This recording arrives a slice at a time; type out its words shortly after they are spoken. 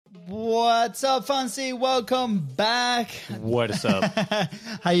What's up, Fancy? Welcome back. What is up?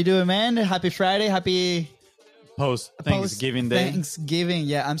 How you doing, man? Happy Friday. Happy Post Thanksgiving Day. Thanksgiving.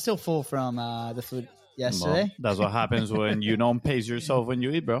 Yeah, I'm still full from the food yesterday. Well, that's what happens when you don't pace yourself when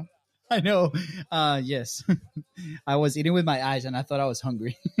you eat, bro. I know. Yes. I was eating with my eyes and I thought I was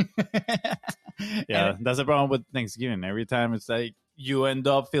hungry. Yeah, that's the problem with Thanksgiving. Every time it's like you end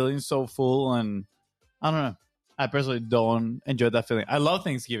up feeling so full, and I don't know. I personally don't enjoy that feeling. I love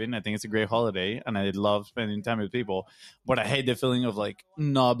Thanksgiving. I think it's a great holiday and I love spending time with people, but I hate the feeling of like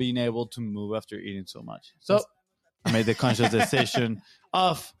not being able to move after eating so much. So I made the conscious decision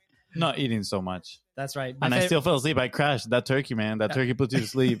of not eating so much. That's right. I still fell asleep. I crashed. That turkey, man. That turkey puts you to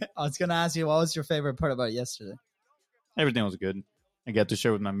sleep. I was going to ask you, what was your favorite part about yesterday? Everything was good. I get to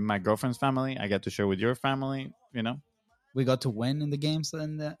share with my girlfriend's family. I get to share with your family, you know. We got to win in the games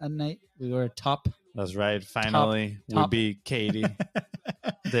at night. We were top. That's right. Finally, we beat Katie,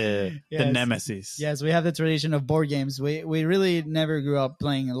 the nemesis. Yes, we have the tradition of board games. We really never grew up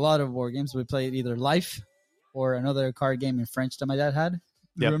playing a lot of board games. We played either Life or another card game in French that my dad had.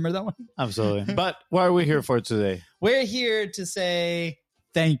 You remember that one? Absolutely. But what are we here for today? We're here to say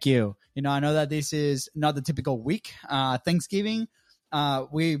thank you. You know, I know that this is not the typical week. Thanksgiving.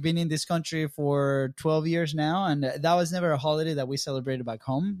 We've been in this country for 12 years now, and that was never a holiday that we celebrated back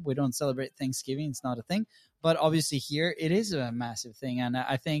home. We don't celebrate Thanksgiving. It's not a thing. But obviously here, it is a massive thing. And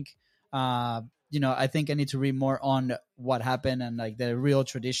I think, I think I need to read more on what happened and like the real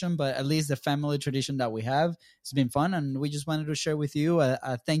tradition, but at least the family tradition that we have, it's been fun. And we just wanted to share with you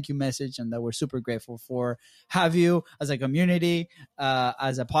a thank you message, and that we're super grateful for have you as a community,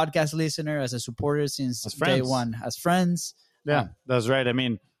 as a podcast listener, as a supporter since day one, as friends. Yeah, that's right. I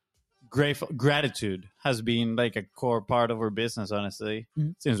mean, gratitude has been like a core part of our business, honestly.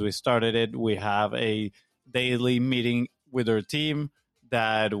 Mm-hmm. Since we started it, we have a daily meeting with our team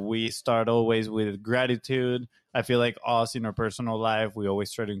that we start always with gratitude. I feel like us in our personal life, we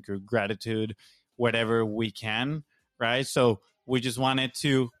always try to include gratitude wherever we can, right? So we just wanted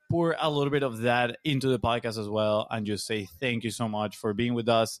to pour a little bit of that into the podcast as well and just say thank you so much for being with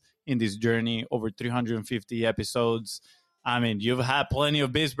us in this journey, over 350 episodes. I mean, you've had plenty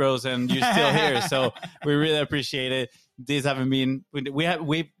of Biz Bros and you're still here. So we really appreciate it. This haven't been,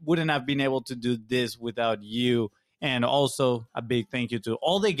 we wouldn't have been able to do this without you. And also a big thank you to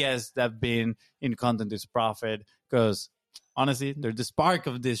all the guests that have been in Content is Profit, because honestly, they're the spark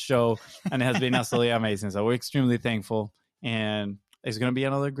of this show and it has been absolutely amazing. So we're extremely thankful, and it's going to be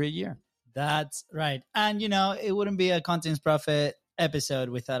another great year. That's right. And, it wouldn't be a Content is Profit episode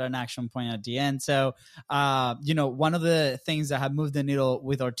without an action point at the end. So, one of the things that have moved the needle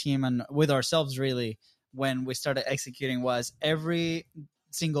with our team and with ourselves really when we started executing was every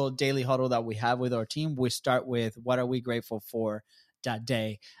single daily huddle that we have with our team, we start with what are we grateful for that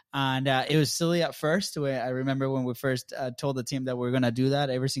day. And it was silly at first. I remember when we first told the team that we're going to do that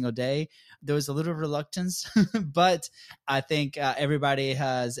every single day, there was a little reluctance, but I think everybody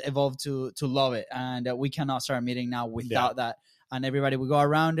has evolved to love it. And we cannot start a meeting now without that. And everybody will go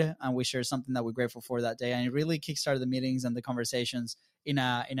around and we share something that we're grateful for that day. And it really kickstarted the meetings and the conversations in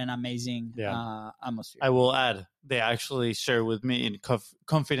an amazing atmosphere. I will add, they actually share with me in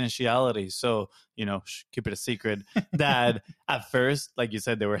confidentiality. So, keep it a secret that at first, like you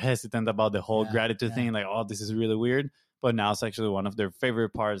said, they were hesitant about the whole gratitude thing. Like, oh, this is really weird. But now it's actually one of their favorite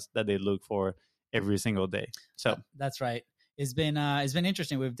parts that they look for every single day. So that's right. It's been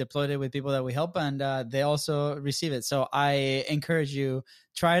interesting. We've deployed it with people that we help, and they also receive it. So I encourage you,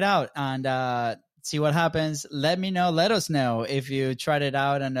 try it out and see what happens. Let us know if you tried it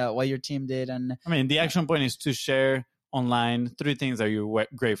out and what your team did. And I mean, the action point is to share online 3 things that you're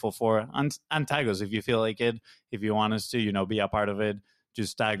grateful for, and tag us if you feel like it. If you want us to, be a part of it,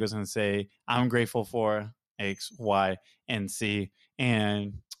 just tag us and say, I'm grateful for X, Y, and Z,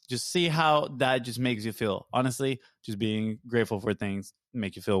 and just see how that just makes you feel. Honestly, just being grateful for things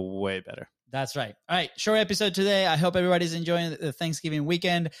make you feel way better. That's right. All right. Short episode today. I hope everybody's enjoying the Thanksgiving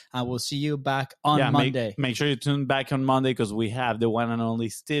weekend. I will see you back on Monday. Make sure you tune back on Monday, because we have the one and only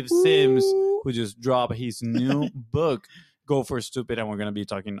Steve Sims, who just dropped his new book, Go for Stupid, and we're going to be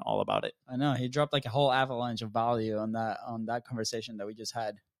talking all about it. I know. He dropped like a whole avalanche of value on that conversation that we just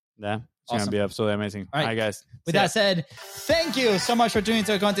had. Yeah. It's going to be absolutely amazing. All right, guys. With that said, thank you so much for tuning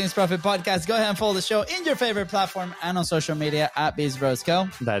into our Content is Profit podcast. Go ahead and follow the show in your favorite platform and on social media at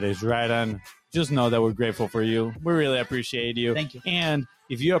BizBrosCo. That is right. And just know that we're grateful for you. We really appreciate you. Thank you. And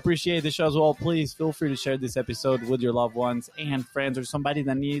if you appreciate the show as well, please feel free to share this episode with your loved ones and friends, or somebody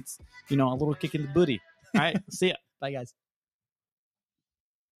that needs, a little kick in the booty. All right. See ya. Bye, guys.